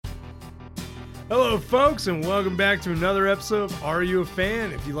Hello, folks, and welcome back to another episode of Are You a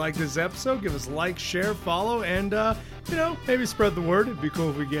Fan? If you like this episode, give us a like, share, follow, and, maybe spread the word. It'd be cool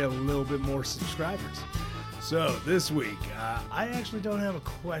if we get a little bit more subscribers. So, this week, I actually don't have a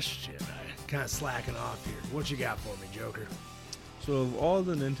question. I'm kind of slacking off here. What you got for me, Joker? So, of all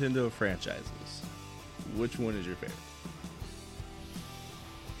the Nintendo franchises, which one is your favorite?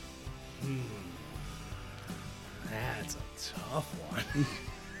 That's a tough one.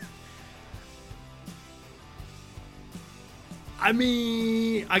 I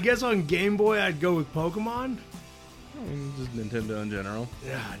mean, I guess on Game Boy, I'd go with Pokemon. Just Nintendo in general.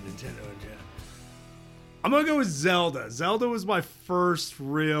 Yeah, Nintendo in general. I'm going to go with Zelda. Zelda was my first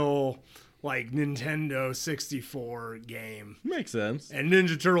real, Nintendo 64 game. Makes sense. And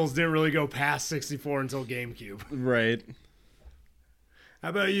Ninja Turtles didn't really go past 64 until GameCube. Right. How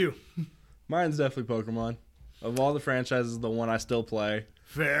about you? Mine's definitely Pokemon. Of all the franchises, the one I still play.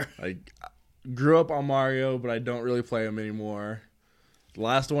 Fair. I grew up on Mario, but I don't really play them anymore. The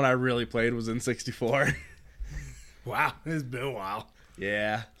last one I really played was in 64. Wow, it's been a while.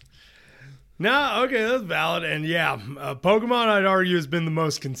 Yeah. No, okay, that's valid. And yeah, Pokemon, I'd argue, has been the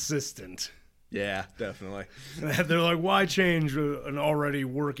most consistent. Yeah, definitely. They're like, why change an already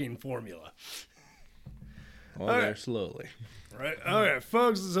working formula? Well, they're slowly. Right. Okay,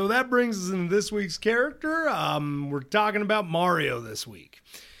 folks, so that brings us into this week's character. We're talking about Mario this week.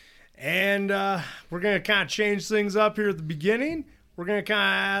 And we're going to kind of change things up here at the beginning. We're going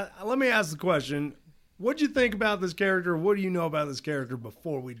to let me ask the question. What did you think about this character? What do you know about this character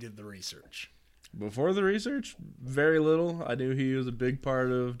before we did the research? Before the research, very little. I knew he was a big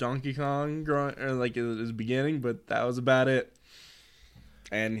part of Donkey Kong at his beginning, but that was about it.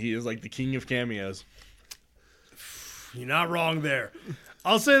 And he is like the king of cameos. You're not wrong there.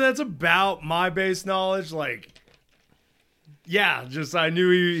 I'll say that's about my base knowledge. Just I knew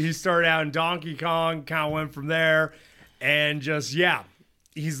he started out in Donkey Kong, kind of went from there, and he's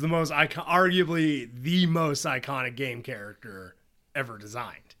the arguably the most iconic game character ever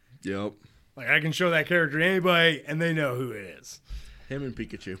designed. Yep. I can show that character to anybody, and they know who it is. Him and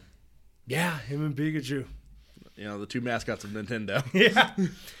Pikachu. Yeah, him and Pikachu. The two mascots of Nintendo. Yeah.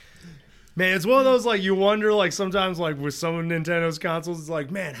 Man, it's one of those, you wonder, sometimes, with some of Nintendo's consoles,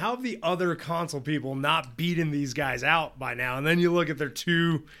 it's man, how have the other console people not beaten these guys out by now? And then you look at their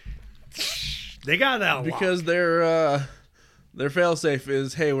two, they got that because their failsafe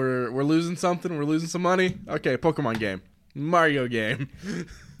is, hey, we're losing something, we're losing some money. Okay, Pokemon game. Mario game.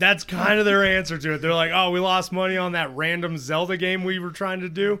 That's kind of their answer to it. They're like, oh, we lost money on that random Zelda game we were trying to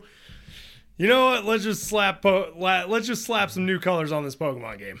do. You know what? Let's just slap some new colors on this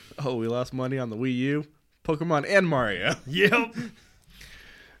Pokemon game. Oh, we lost money on the Wii U, Pokemon, and Mario. Yep.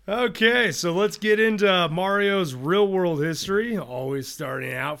 Okay, so let's get into Mario's real-world history, always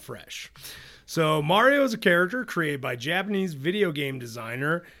starting out fresh. So Mario is a character created by Japanese video game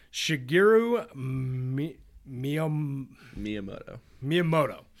designer Shigeru Miyamoto.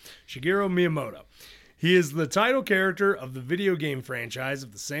 Shigeru Miyamoto. He is the title character of the video game franchise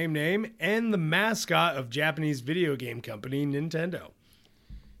of the same name and the mascot of Japanese video game company Nintendo.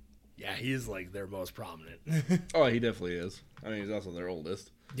 Yeah, he is their most prominent. Oh, he definitely is. I mean, he's also their oldest.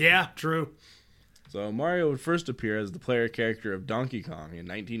 Yeah, true. So Mario would first appear as the player character of Donkey Kong in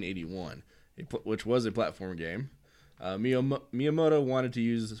 1981, which was a platform game. Miyamoto wanted to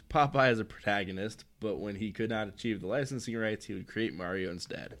use Popeye as a protagonist, but when he could not achieve the licensing rights, he would create Mario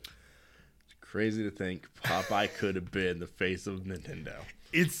instead. Crazy to think Popeye could have been the face of Nintendo.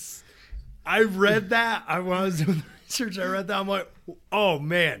 I read that. When I was doing the research, I read that. I'm like, oh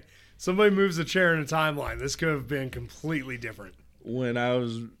man, somebody moves a chair in a timeline. This could have been completely different. When I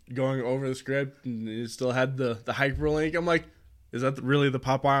was going over the script and it still had the hyperlink, I'm like, is that really the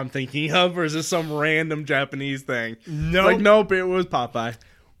Popeye I'm thinking of, or is this some random Japanese thing? Nope. Nope, it was Popeye.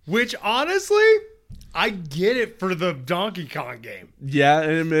 Which honestly, I get it for the Donkey Kong game. Yeah,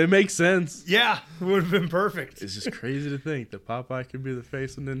 it makes sense. Yeah, it would have been perfect. It's just crazy to think that Popeye could be the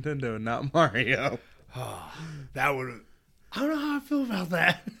face of Nintendo and not Mario. That would have... I don't know how I feel about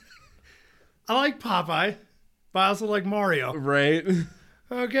that. I like Popeye, but I also like Mario. Right.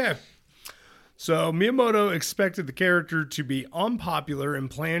 Okay. So Miyamoto expected the character to be unpopular and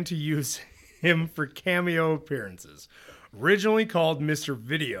planned to use him for cameo appearances. Originally called Mr.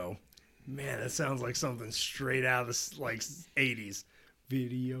 Video... Man, that sounds like something straight out of the 80s.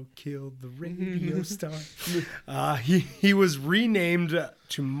 Video killed the radio star. He was renamed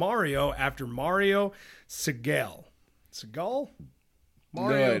to Mario after Mario Segal. Segal?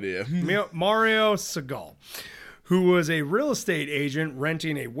 Mario, No idea. Mario Segal, who was a real estate agent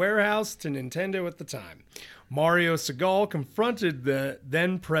renting a warehouse to Nintendo at the time. Mario Segal confronted the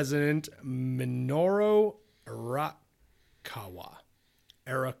then president Minoru Arakawa?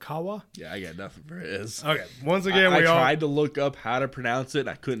 Yeah, I got nothing for his. Okay, once again, I tried to look up how to pronounce it, and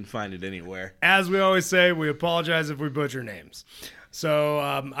I couldn't find it anywhere. As we always say, we apologize if we butcher names. So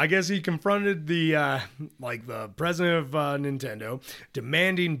I guess he confronted the president of Nintendo,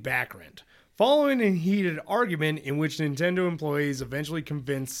 demanding back rent. Following a heated argument in which Nintendo employees eventually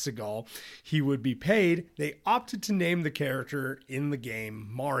convinced Segal he would be paid, they opted to name the character in the game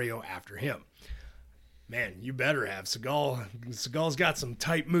Mario after him. Man, you better have Segal. Segal's got some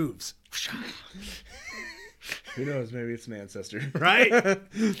tight moves. Who knows? Maybe it's an ancestor. Right?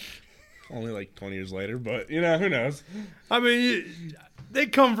 Only like 20 years later, but, who knows? I mean, they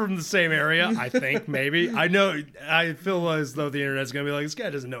come from the same area, I think, maybe. I feel as though the internet's going to be like, this guy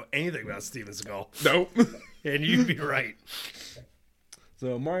doesn't know anything about Steven Seagal. Nope. And you'd be right.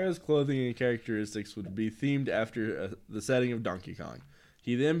 So Mario's clothing and characteristics would be themed after the setting of Donkey Kong.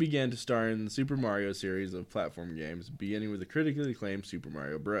 He then began to star in the Super Mario series of platform games, beginning with the critically acclaimed Super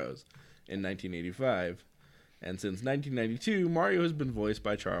Mario Bros. In 1985. And since 1992, Mario has been voiced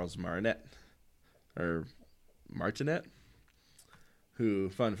by Charles Martinet, who,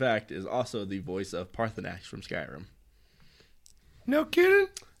 fun fact, is also the voice of Parthenax from Skyrim. No kidding?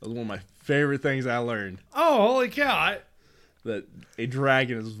 That was one of my favorite things I learned. Oh, holy cow. That a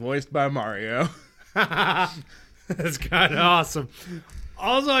dragon is voiced by Mario. That's kind of awesome.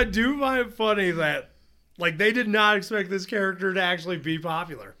 Also, I do find it funny that, they did not expect this character to actually be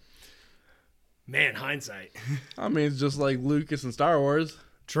popular. Man, hindsight. I mean, it's just like Lucas and Star Wars.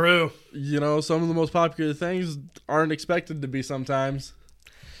 True. Some of the most popular things aren't expected to be sometimes.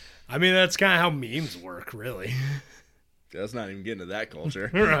 I mean, that's kind of how memes work, really. That's not even getting to that culture.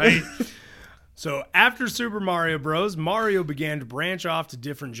 Right. So after Super Mario Bros., Mario began to branch off to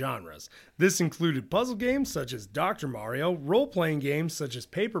different genres. This included puzzle games such as Dr. Mario, role-playing games such as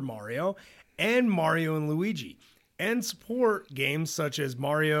Paper Mario, and Mario and Luigi, and support games such as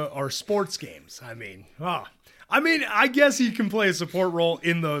Mario or sports games. I guess he can play a support role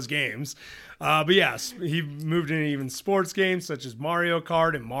in those games. But yes, he moved into even sports games such as Mario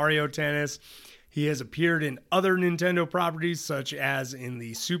Kart and Mario Tennis. He has appeared in other Nintendo properties such as in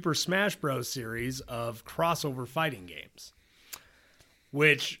the Super Smash Bros. Series of crossover fighting games.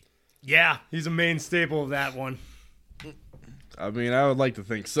 Which, yeah, he's a main staple of that one. I mean, I would like to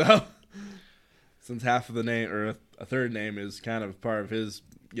think so. Since half of the name, or a third name, is kind of part of his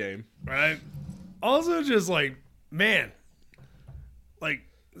game. Right? Also, just man.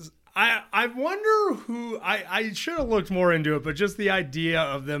 I wonder who... I should have looked more into it, but just the idea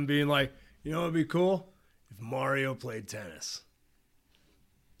of them being like, you know what would be cool? If Mario played tennis.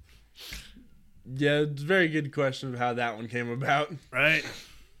 Yeah, it's a very good question of how that one came about. Right?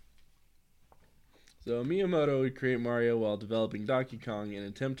 So Miyamoto would create Mario while developing Donkey Kong in an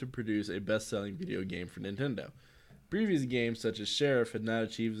attempt to produce a best-selling video game for Nintendo. Previous games such as Sheriff had not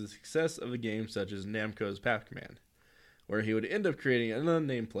achieved the success of a game such as Namco's Pac-Man, where he would end up creating an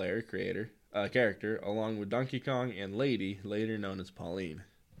unnamed character, along with Donkey Kong and Lady, later known as Pauline.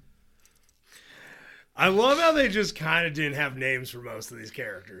 I love how they just kind of didn't have names for most of these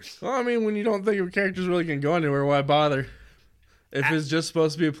characters. Well, I mean, when you don't think a character's really going to go anywhere, why bother? If it's just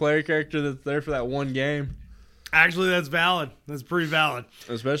supposed to be a player character that's there for that one game. Actually, that's valid. That's pretty valid.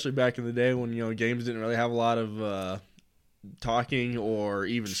 Especially back in the day when, games didn't really have a lot of talking or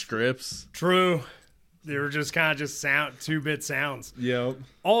even scripts. True. They were just kind of just 2-bit sounds. Yep.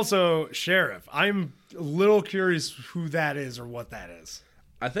 Also, Sheriff. I'm a little curious who that is or what that is.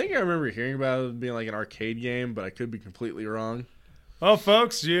 I think I remember hearing about it being like an arcade game, but I could be completely wrong. Well,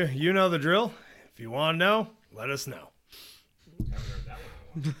 folks, you know the drill. If you want to know, let us know.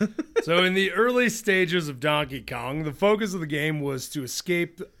 So in the early stages of Donkey Kong, the focus of the game was to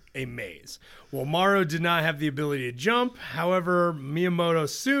escape a maze. While Mario did not have the ability to jump, however, Miyamoto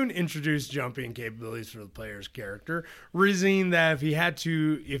soon introduced jumping capabilities for the player's character, reasoning that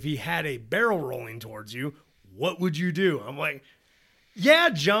if he had a barrel rolling towards you, what would you do? I'm like, yeah,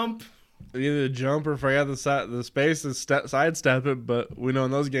 jump. Either jump or if I got the space to sidestep it, but we know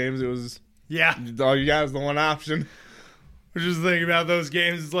in those games it was all you got is the one option. We're just thinking about those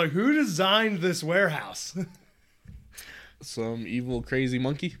games. It's like, who designed this warehouse? Some evil, crazy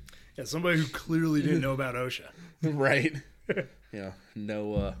monkey. Yeah, somebody who clearly didn't know about OSHA. Right.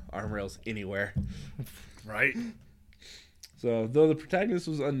 No arm rails anywhere. Right. So, though the protagonist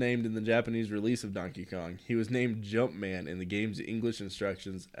was unnamed in the Japanese release of Donkey Kong, he was named Jumpman in the game's English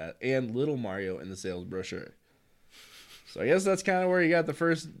instructions and Little Mario in the sales brochure. So I guess that's kind of where you got the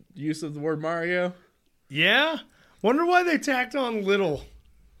first use of the word Mario. Yeah. Wonder why they tacked on little.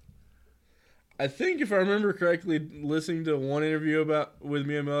 I think if I remember correctly, listening to one interview with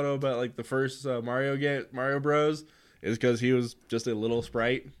Miyamoto about like the first Mario game, Mario Bros, is because he was just a little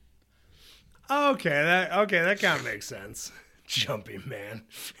sprite. Okay, that kind of makes sense. Jumping Man.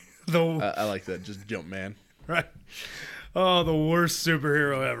 I like that, just jump man. Right. Oh, the worst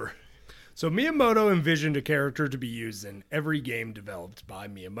superhero ever. So Miyamoto envisioned a character to be used in every game developed by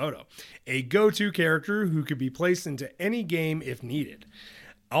Miyamoto. A go-to character who could be placed into any game if needed.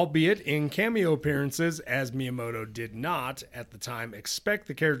 Albeit in cameo appearances, as Miyamoto did not, at the time, expect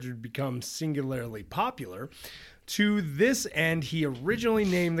the character to become singularly popular. To this end, he originally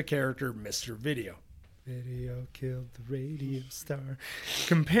named the character Mr. Video. Video killed the radio star.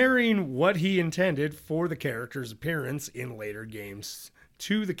 Comparing what he intended for the character's appearance in later games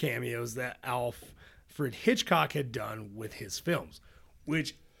to the cameos that Alfred Hitchcock had done with his films.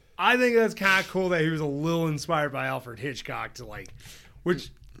 Which I think that's kind of cool that he was a little inspired by Alfred Hitchcock to like...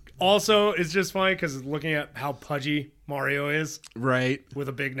 Which... Also, it's just funny because looking at how pudgy Mario is, right, with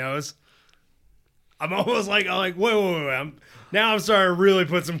a big nose, I'm almost like, wait. I'm starting to really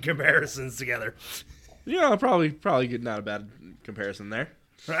put some comparisons together. Yeah, probably not a bad comparison there,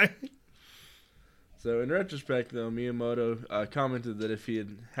 right? So in retrospect, though, Miyamoto commented that if he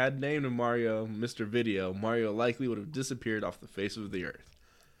had named Mario Mr. Video, Mario likely would have disappeared off the face of the earth,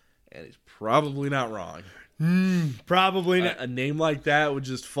 and he's probably not wrong. Probably not. A name like that would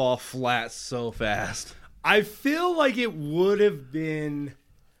just fall flat so fast. I feel like it would have been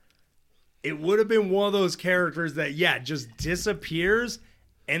one of those characters that, just disappears,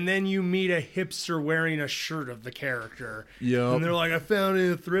 and then you meet a hipster wearing a shirt of the character. Yep. And they're like, I found it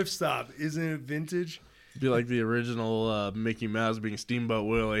in a thrift shop. Isn't it vintage? It'd be like the original Mickey Mouse being Steamboat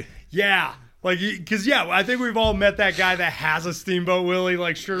Willie. Yeah. Like, because, I think we've all met that guy that has a Steamboat Willie,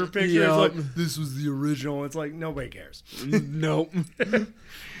 like, shirt or picture. Yep. It's like, this was the original. It's like, nobody cares. Nope.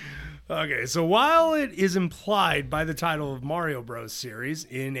 Okay, so while it is implied by the title of Mario Bros. Series,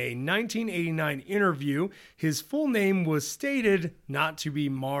 in a 1989 interview, his full name was stated not to be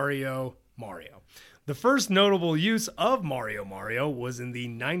Mario Mario. The first notable use of Mario Mario was in the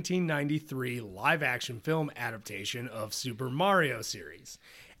 1993 live-action film adaptation of Super Mario series,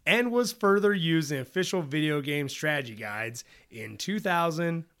 and was further used in official video game strategy guides in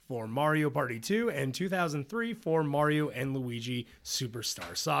 2000 for Mario Party 2 and 2003 for Mario and Luigi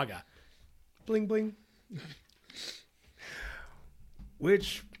Superstar Saga. Bling bling.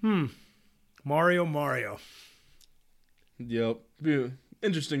 Which, Mario. Yep.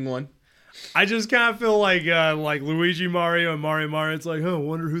 Interesting one. I just kind of feel like Luigi Mario and Mario. It's like, I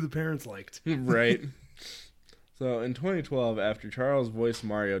wonder who the parents liked. Right. So in 2012, after Charles voiced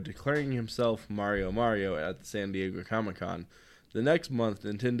Mario, declaring himself Mario at the San Diego Comic-Con, the next month,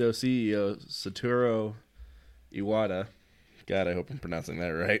 Nintendo CEO Satoru Iwata, God, I hope I'm pronouncing that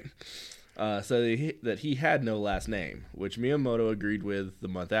right, said that he had no last name, which Miyamoto agreed with the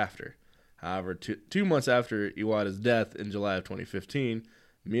month after. However, 2 months after Iwata's death in July of 2015,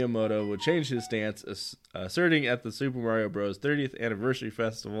 Miyamoto would change his stance, asserting at the Super Mario Bros. 30th Anniversary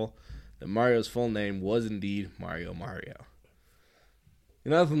Festival that Mario's full name was indeed Mario.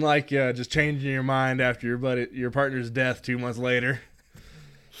 Nothing like just changing your mind after your partner's death 2 months later.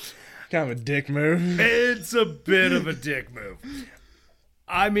 Kind of a dick move. It's a bit of a dick move.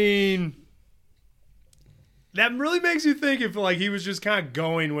 I mean, that really makes you think if like he was just kind of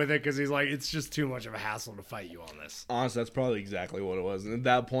going with it because he's like, it's just too much of a hassle to fight you on this. Honestly, that's probably exactly what it was. And at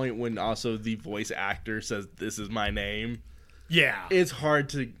that point, when also the voice actor says, "This is my name," it's hard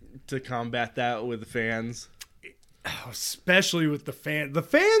to combat that with the fans. Especially with the fans. The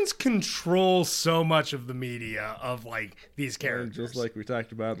fans control so much of the media of like these characters. And just like we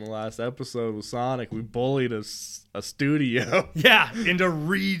talked about in the last episode with Sonic, we bullied a studio. Yeah, into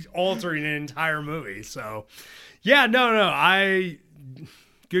re-altering an entire movie. So, yeah, no.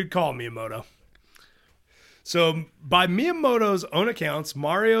 Good call, Miyamoto. So, by Miyamoto's own accounts,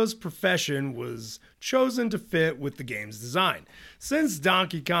 Mario's profession was chosen to fit with the game's design. Since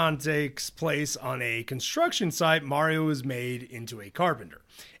Donkey Kong takes place on a construction site, Mario is made into a carpenter.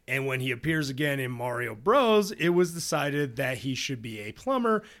 And when he appears again in Mario Bros., it was decided that he should be a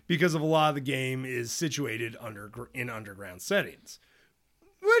plumber because of a lot of the game is situated in underground settings.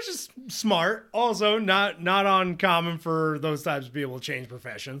 Which is smart. Also, not uncommon for those types of people to change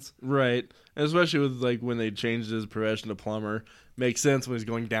professions. Right. Especially with like when they changed his profession to plumber. Makes sense when he's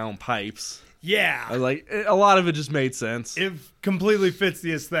going down pipes. Yeah. Like, a lot of it just made sense. It completely fits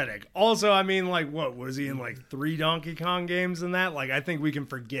the aesthetic. Also, I mean, like, what? Was he in like 3 Donkey Kong games and that? Like, I think we can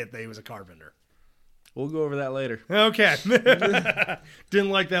forget that he was a carpenter. We'll go over that later. Okay. Didn't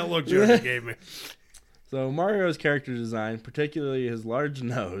like that look Jordan gave me. So Mario's character design, particularly his large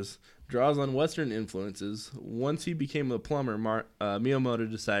nose, draws on Western influences. Once he became a plumber, Miyamoto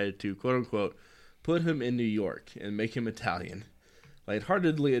decided to, quote-unquote, put him in New York and make him Italian,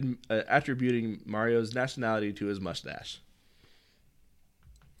 lightheartedly attributing Mario's nationality to his mustache.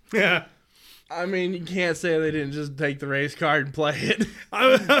 Yeah. I mean, you can't say they didn't just take the race card and play it.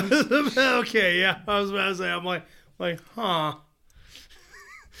 Okay, yeah. I was about to say, I'm like, huh.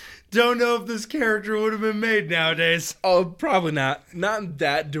 Don't know if this character would have been made nowadays. Oh, probably not. Not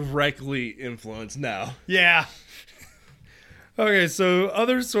that directly influenced, no. Yeah. Okay, so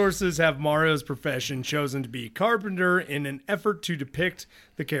other sources have Mario's profession chosen to be carpenter in an effort to depict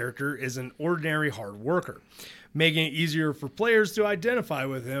the character as an ordinary hard worker, making it easier for players to identify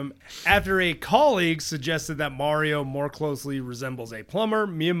with him. After a colleague suggested that Mario more closely resembles a plumber,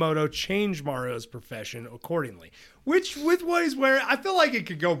 Miyamoto changed Mario's profession accordingly. Which, with what he's wearing, I feel like it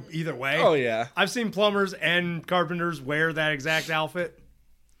could go either way. Oh, yeah. I've seen plumbers and carpenters wear that exact outfit.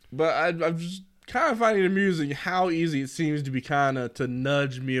 But I'm just kind of finding it amusing how easy it seems to be kind of to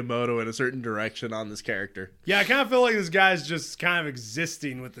nudge Miyamoto in a certain direction on this character. Yeah, I kind of feel like this guy's just kind of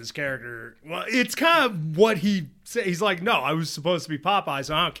existing with this character. Well, it's kind of what he said. He's like, no, I was supposed to be Popeye,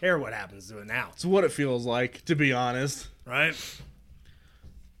 so I don't care what happens to it now. It's what it feels like, to be honest. Right?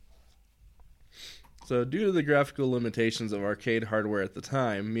 So, due to the graphical limitations of arcade hardware at the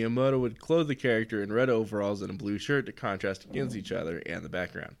time, Miyamoto would clothe the character in red overalls and a blue shirt to contrast against each other and the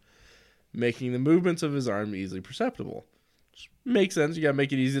background, making the movements of his arm easily perceptible. Which makes sense. You gotta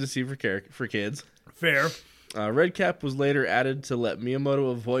make it easy to see for kids. Fair. Red cap was later added to let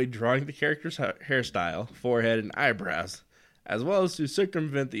Miyamoto avoid drawing the character's hairstyle, forehead, and eyebrows, as well as to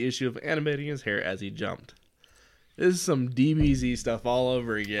circumvent the issue of animating his hair as he jumped. This is some DBZ stuff all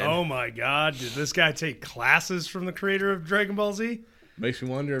over again. Oh my god, did this guy take classes from the creator of Dragon Ball Z? Makes me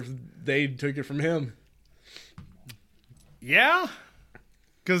wonder if they took it from him. Yeah?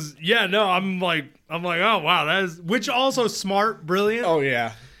 Because, yeah, no, I'm like, oh wow, that is, which also smart, brilliant. Oh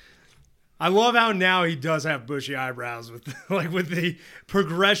yeah. I love how now he does have bushy eyebrows with with the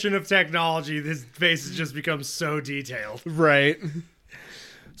progression of technology, his face has just become so detailed. Right.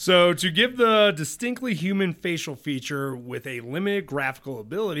 So to give the distinctly human facial feature with a limited graphical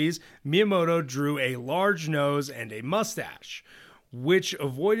abilities, Miyamoto drew a large nose and a mustache, which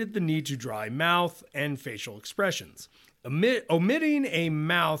avoided the need to draw a mouth and facial expressions. Omitting a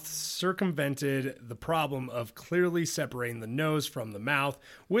mouth circumvented the problem of clearly separating the nose from the mouth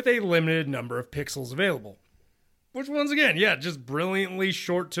with a limited number of pixels available. Which, once again, yeah, just brilliantly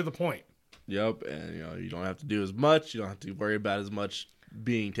short to the point. Yep, and you don't have to do as much. You don't have to worry about as much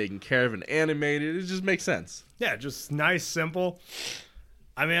being taken care of and animated. It just makes sense. Yeah, just nice, simple.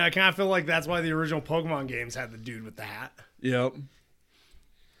 I mean, I kind of feel like that's why the original Pokemon games had the dude with the hat. Yep.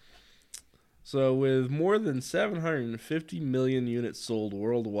 So, with more than 750 million units sold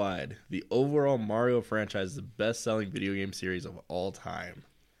worldwide, the overall Mario franchise is the best-selling video game series of all time.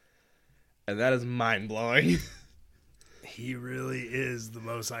 And that is mind-blowing. He really is the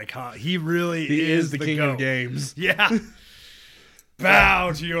most iconic. He really He is the king GOAT. of games. Yeah.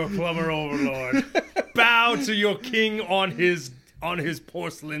 Bow to your plumber overlord. Bow to your king on his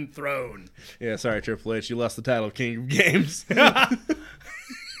porcelain throne. Yeah, sorry, Triple H. You lost the title of king of games.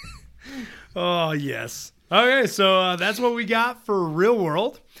 Oh, yes. Okay, so that's what we got for Real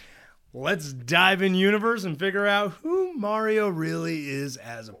World. Let's dive in universe and figure out who Mario really is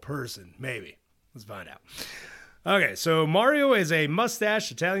as a person. Maybe. Let's find out. Okay, so Mario is a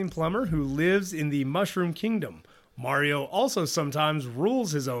mustached Italian plumber who lives in the Mushroom Kingdom. Mario also sometimes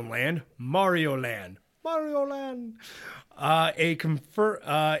rules his own land, Mario Land. Mario Land.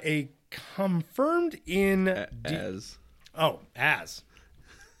 Confirmed in... As. As.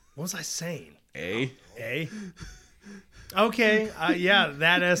 What was I saying? A. Okay. Yeah,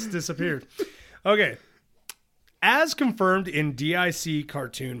 that S disappeared. Okay. As confirmed in DIC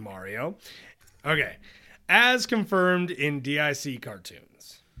Cartoon Mario. Okay. As confirmed in DIC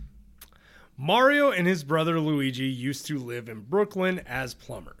Cartoons. Mario and his brother Luigi used to live in Brooklyn as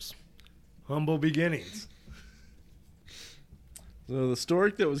plumbers. Humble beginnings. So the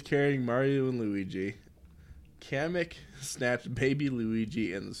stork that was carrying Mario and Luigi, Kamek snatched baby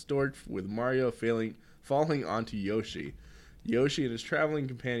Luigi and the stork with Mario falling onto Yoshi. Yoshi and his traveling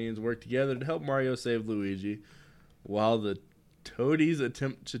companions work together to help Mario save Luigi, while the toadies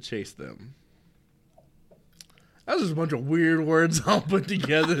attempt to chase them. That was just a bunch of weird words all put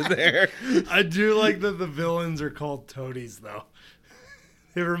together there. I do like that the villains are called toadies, though.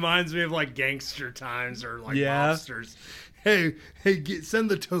 It reminds me of like Gangster Times or like Mobsters. Hey, send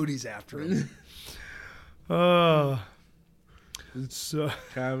the toadies after him. It's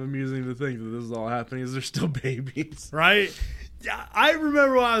kind of amusing to think that this is all happening as they're still babies. Right? Yeah, I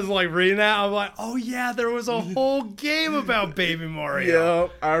remember when I was like reading that. I was like, oh yeah, there was a whole game about Baby Mario.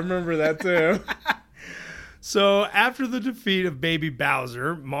 Yep, I remember that too. So after the defeat of Baby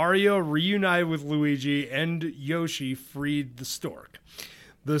Bowser, Mario reunited with Luigi and Yoshi freed the stork.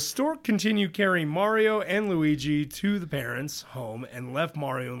 The stork continued carrying Mario and Luigi to the parents' home and left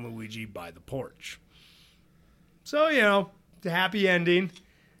Mario and Luigi by the porch. So, the happy ending.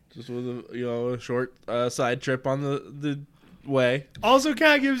 Just with a short side trip on the way. Also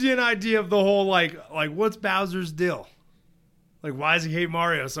kind of gives you an idea of the whole, like what's Bowser's deal? Like, why does he hate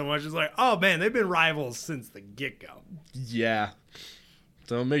Mario so much? It's like, oh, man, they've been rivals since the get-go. Yeah.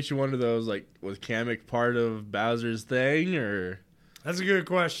 So it makes you wonder, though, was Kamek part of Bowser's thing, or... That's a good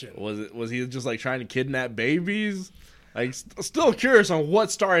question. Was he just, trying to kidnap babies? Still curious on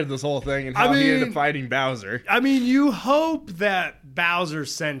what started this whole thing and how he ended up fighting Bowser. I mean, you hope that Bowser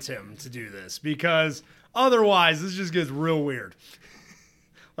sent him to do this, because otherwise this just gets real weird.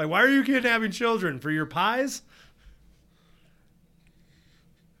 Like, why are you kidnapping children? For your pies?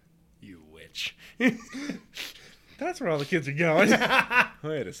 You witch. That's where all the kids are going.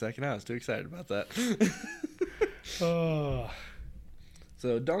 Wait a second, I was too excited about that. Oh.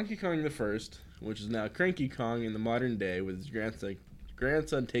 So Donkey Kong the First, which is now Cranky Kong in the modern day with his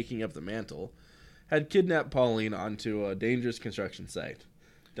grandson taking up the mantle, had kidnapped Pauline onto a dangerous construction site.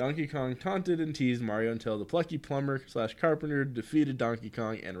 Donkey Kong taunted and teased Mario until the plucky plumber/carpenter defeated Donkey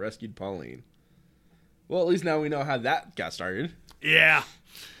Kong and rescued Pauline. Well, at least now we know how that got started. Yeah.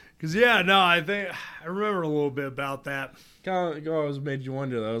 Because, I think I remember a little bit about that. Kind of always made you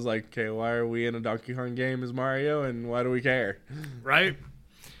wonder, though. I was like, okay, why are we in a Donkey Kong game as Mario, and why do we care? Right?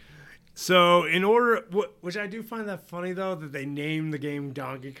 So, which I do find that funny, though, that they named the game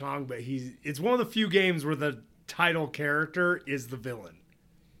Donkey Kong, but it's one of the few games where the title character is the villain.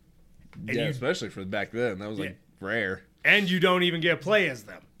 And especially for back then. That was, rare. And you don't even get to play as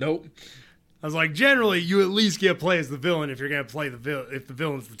them. Nope. I was like, generally, you at least get to play as the villain if you're going to play if the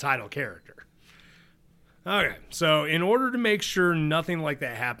villain's the title character. Okay, so in order to make sure nothing like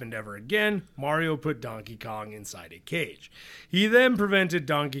that happened ever again, Mario put Donkey Kong inside a cage. He then prevented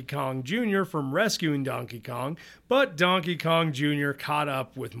Donkey Kong Jr. from rescuing Donkey Kong, but Donkey Kong Jr. caught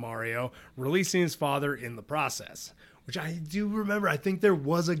up with Mario, releasing his father in the process. Which I do remember, I think there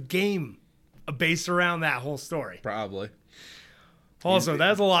was a game based around that whole story. Probably. Also,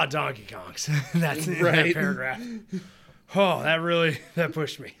 that's a lot of Donkey Kongs. That's in that paragraph. Oh, that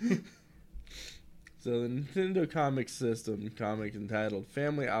pushed me. So the Nintendo comic system comic entitled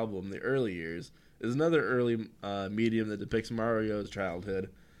Family Album: The Early Years is another early medium that depicts Mario's childhood.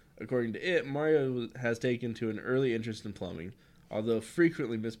 According to it, Mario has taken to an early interest in plumbing, although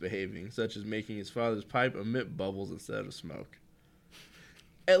frequently misbehaving, such as making his father's pipe emit bubbles instead of smoke.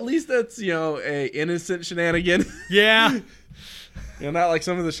 At least that's, a innocent shenanigan. Yeah. Not like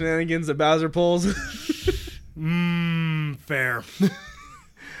some of the shenanigans that Bowser pulls. Fair.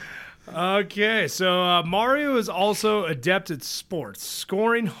 Okay, so Mario is also adept at sports,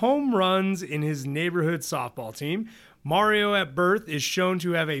 scoring home runs in his neighborhood softball team. Mario at birth is shown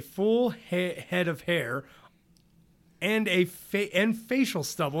to have a full head of hair and and facial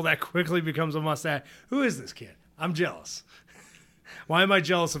stubble that quickly becomes a mustache. Who is this kid? I'm jealous. Why am I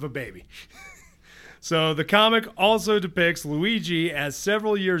jealous of a baby? So the comic also depicts Luigi as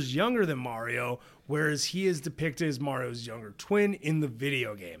several years younger than Mario, whereas he is depicted as Mario's younger twin in the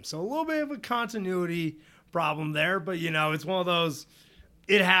video game. So a little bit of a continuity problem there, but it's one of those,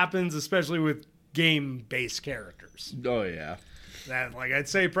 it happens, especially with game-based characters. Oh, yeah. That, I'd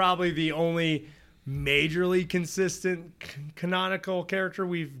say probably the only majorly consistent canonical character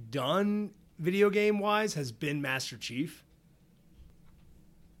we've done video game-wise has been Master Chief.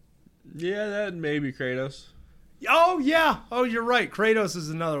 Yeah, that may be Kratos. Oh, yeah. Oh, you're right. Kratos is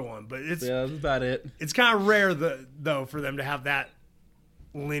another one, but that's about it. It's kind of rare, though, for them to have that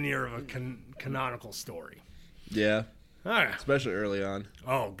linear of a canonical story. Yeah. All right. Especially early on.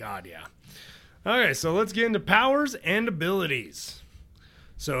 Oh, God, yeah. Okay, so let's get into powers and abilities.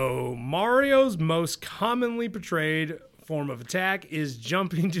 So Mario's most commonly portrayed form of attack is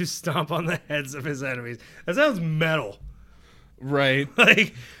jumping to stomp on the heads of his enemies. That sounds metal. Right.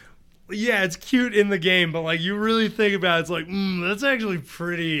 Yeah, it's cute in the game, but you really think about it, it's that's actually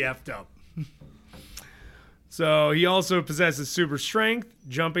pretty effed up. So he also possesses super strength,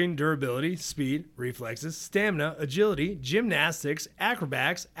 jumping, durability, speed, reflexes, stamina, agility, gymnastics,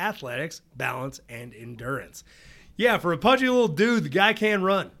 acrobatics, athletics, balance, and endurance. Yeah, for a pudgy little dude, the guy can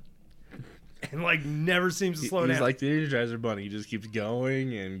run. And never seems to slow down. He's like the Energizer Bunny. He just keeps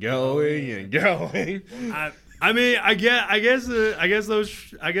going and going and going. I mean, I guess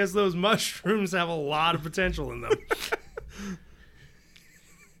those mushrooms have a lot of potential in them.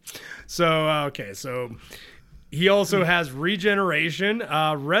 So he also has regeneration,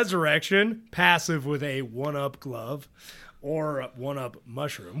 resurrection, passive with a 1-up glove, or 1-up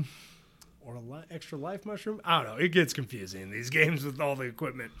mushroom, or extra life mushroom. I don't know. It gets confusing in these games with all the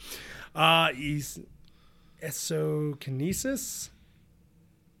equipment. He's Essokinesis.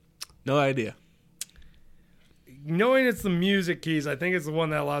 No idea. Knowing it's the music keys, I think it's the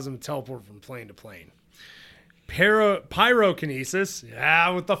one that allows him to teleport from plane to plane. Pyrokinesis. Yeah,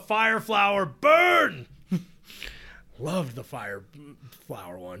 with the fire flower. Burn! Loved the fire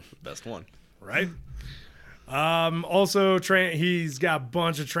flower one. Best one. Right? Also, he's got a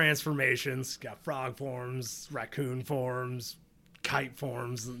bunch of transformations. Got frog forms, raccoon forms, kite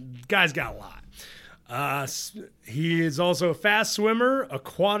forms. Guy's got a lot. He is also a fast swimmer,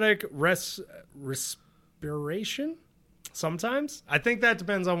 aquatic respiration. Sometimes. I think that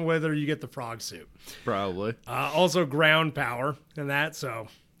depends on whether you get the frog suit. Probably. Also ground power and that, so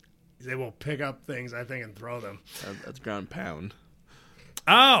they will pick up things, I think, and throw them. That's ground pound.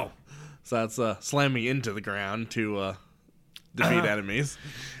 Oh! So that's slamming into the ground to defeat enemies.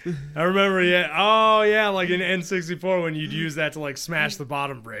 I remember, yeah. Oh, yeah, like in N64 when you'd use that to, like, smash the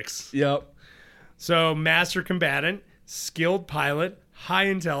bottom bricks. Yep. So, master combatant, skilled pilot, high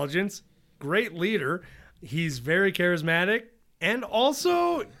intelligence, great leader. He's very charismatic. And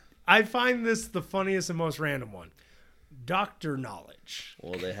also, I find this the funniest and most random one. Doctor knowledge.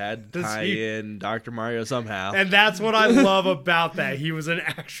 Well, they had to tie in Dr. Mario somehow. And that's what I love about that. He was an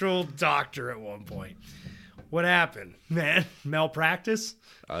actual doctor at one point. What happened? Man, malpractice?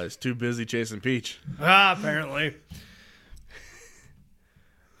 He's too busy chasing Peach. Apparently.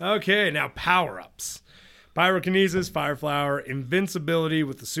 Okay, now power-ups. Pyrokinesis, Fire Flower, Invincibility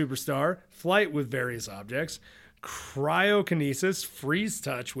with the Superstar, Flight with various objects, Cryokinesis, Freeze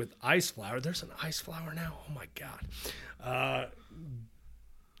Touch with Ice Flower. There's an Ice Flower now? Oh my god.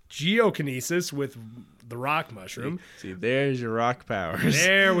 Geokinesis with the Rock Mushroom. See, there's your rock powers.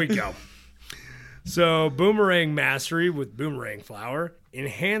 There we go. So, Boomerang Mastery with Boomerang Flower,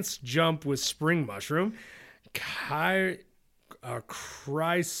 Enhanced Jump with Spring Mushroom, Chrysokinesis,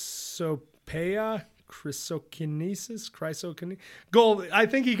 gold. I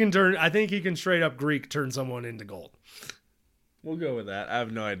think he can straight up Greek turn someone into gold. We'll go with that. I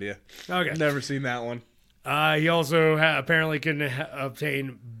have no idea. Okay. Never seen that one. He also apparently can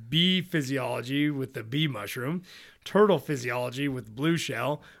obtain bee physiology with the bee mushroom, turtle physiology with blue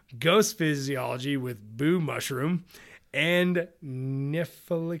shell, ghost physiology with boo mushroom, and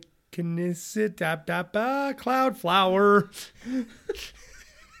Nephilikinesis cloud flower.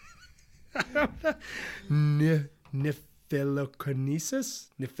 Nephilikinesis?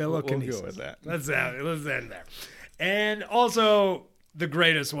 We'll go with that. Let's end there. And also, the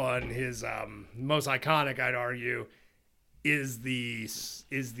greatest one, his most iconic, I'd argue, is the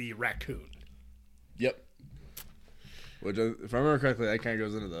raccoon. Yep. Which, if I remember correctly, that kind of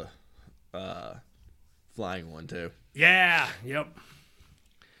goes into the flying one too. Yeah. Yep.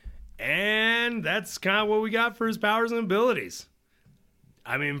 And that's kind of what we got for his powers and abilities.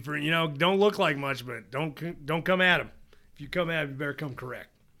 I mean, don't look like much, but don't come at him. If you come at him, you better come correct.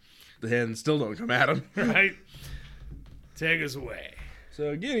 And still don't come at him. Right? Take us away.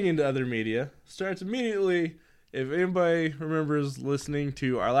 So getting into other media starts immediately. If anybody remembers listening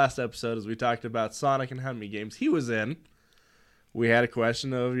to our last episode as we talked about Sonic and how many games he was in, we had a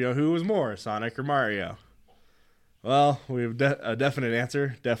question of, who was more, Sonic or Mario? Well, we have a definite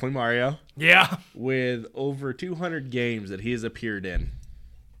answer. Definitely Mario. Yeah. With over 200 games that he has appeared in.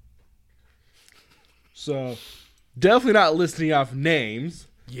 So, definitely not listing off names.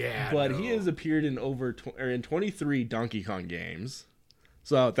 Yeah. But he has appeared in in 23 Donkey Kong games.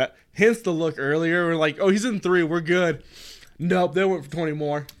 So, that hence the look earlier. We're like, oh, he's in 3. We're good. Nope, they went for 20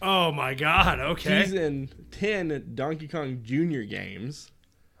 more. Oh, my God. Okay. He's in 10 Donkey Kong Jr. games.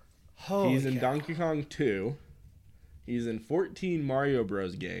 He's in Donkey Kong 2. He's in 14 Mario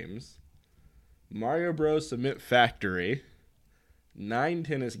Bros. Games, Mario Bros. Cement Factory, 9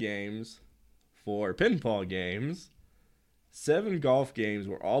 tennis games, 4 pinball games, 7 golf games,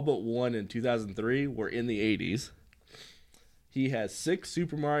 where all but 1 in 2003 were in the 80s. He has 6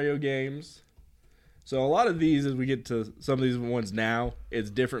 Super Mario games. So a lot of these, as we get to some of these ones now, it's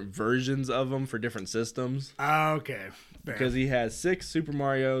different versions of them for different systems. Okay. Fair. Because he has 6 Super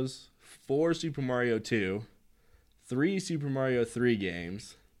Marios, 4 Super Mario 2, 3 Super Mario 3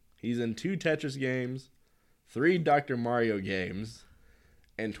 games. He's in 2 Tetris games, 3 Dr. Mario games,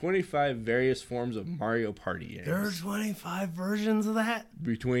 and 25 various forms of Mario Party games. There are 25 versions of that?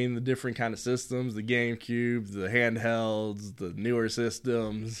 Between the different kind of systems, the GameCube, the handhelds, the newer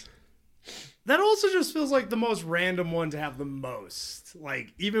systems. That also just feels like the most random one to have the most.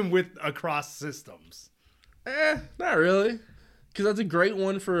 Like, even with across systems. Not really. Because that's a great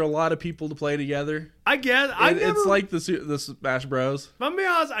one for a lot of people to play together. I guess. It's like the Smash Bros. If I'm being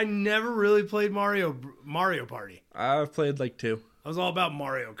honest, I never really played Mario Party. I've played like 2. I was all about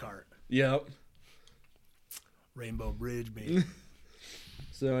Mario Kart. Yep. Rainbow Bridge, baby.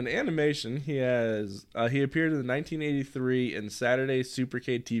 So in animation, he appeared in the 1983 in Saturday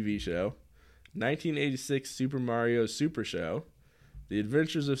Supercade TV show, 1986 Super Mario Super Show, The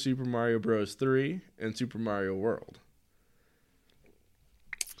Adventures of Super Mario Bros. 3, and Super Mario World.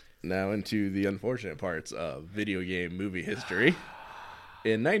 Now into the unfortunate parts of video game movie history.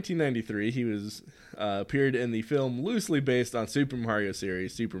 In 1993, he appeared in the film loosely based on Super Mario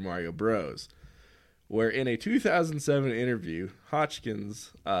series, Super Mario Bros., where in a 2007 interview,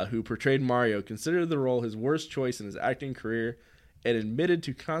 Hodgkins, who portrayed Mario, considered the role his worst choice in his acting career and admitted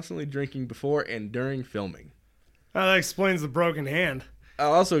to constantly drinking before and during filming. That explains the broken hand. It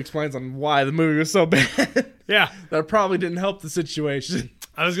also explains on why the movie was so bad. Yeah. That probably didn't help the situation.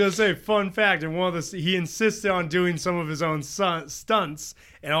 I was going to say, fun fact, in one of he insisted on doing some of his own stunts,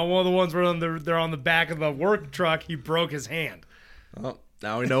 and on one of the ones where they're on the back of the work truck, he broke his hand. Well,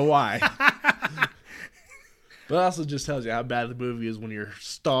 now we know why. But it also just tells you how bad the movie is when your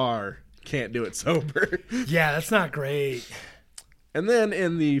star can't do it sober. Yeah, that's not great. And then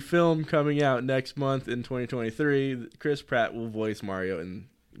in the film coming out next month in 2023, Chris Pratt will voice Mario in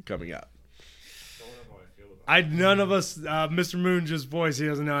coming up. None of us, Mr. Moon just voiced, he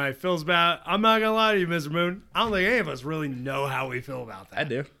doesn't know how he feels about it. I'm not going to lie to you, Mr. Moon. I don't think any of us really know how we feel about that. I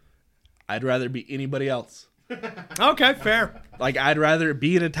do. I'd rather be anybody else. Okay, fair. Like, I'd rather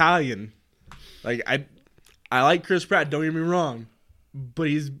be an Italian. Like, I like Chris Pratt, don't get me wrong. But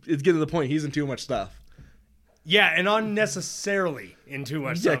it's getting to the point, he's in too much stuff. Yeah, and unnecessarily in too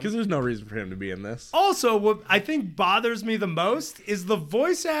much stuff. Yeah, because there's no reason for him to be in this. Also, what I think bothers me the most is the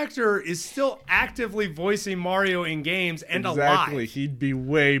voice actor is still actively voicing Mario in games and alive. Exactly, he'd be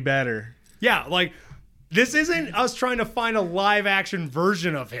way better. Yeah, like, this isn't us trying to find a live-action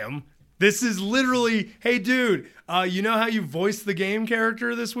version of him. This is literally, hey, dude, you know how you voiced the game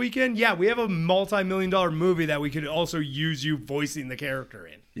character this weekend? Yeah, we have a multi-million-dollar movie that we could also use you voicing the character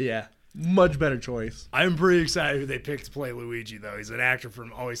in. Yeah, much better choice. I'm pretty excited who they picked to play Luigi, though. He's an actor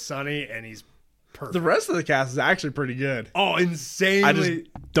from Always Sunny, and he's perfect. The rest of the cast is actually pretty good. Oh, insanely. I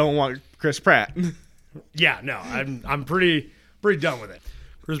just don't want Chris Pratt. Yeah, no, I'm pretty done with it.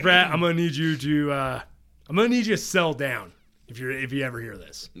 Chris Pratt, I'm gonna need you to settle down if you ever hear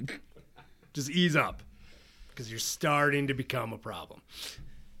this. Just ease up, because you're starting to become a problem.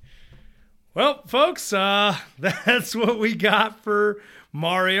 Well, folks, that's what we got for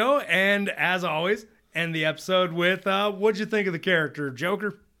Mario. And as always, end the episode with what'd you think of the character of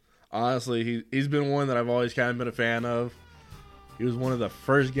Joker? Honestly, he's been one that I've always kind of been a fan of. He was one of the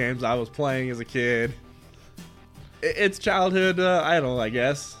first games I was playing as a kid. It's childhood idol, I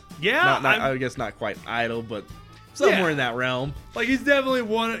guess. Yeah, I guess not quite idol, but somewhere in that realm. Like he's definitely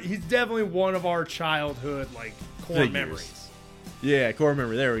one of our childhood like core Figures. memories. Yeah, core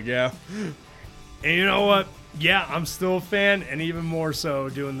memory. There we go. And you know what? Yeah, I'm still a fan, and even more so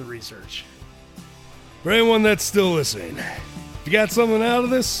doing the research. For anyone that's still listening, if you got something out of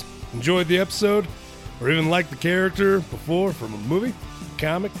this, enjoyed the episode, or even liked the character before from a movie,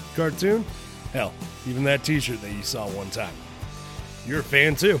 comic, cartoon, hell, even that t-shirt that you saw one time, you're a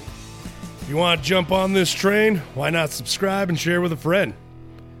fan too. If you want to jump on this train, why not subscribe and share with a friend?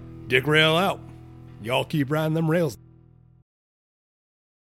 Dick Rail out. Y'all keep riding them rails.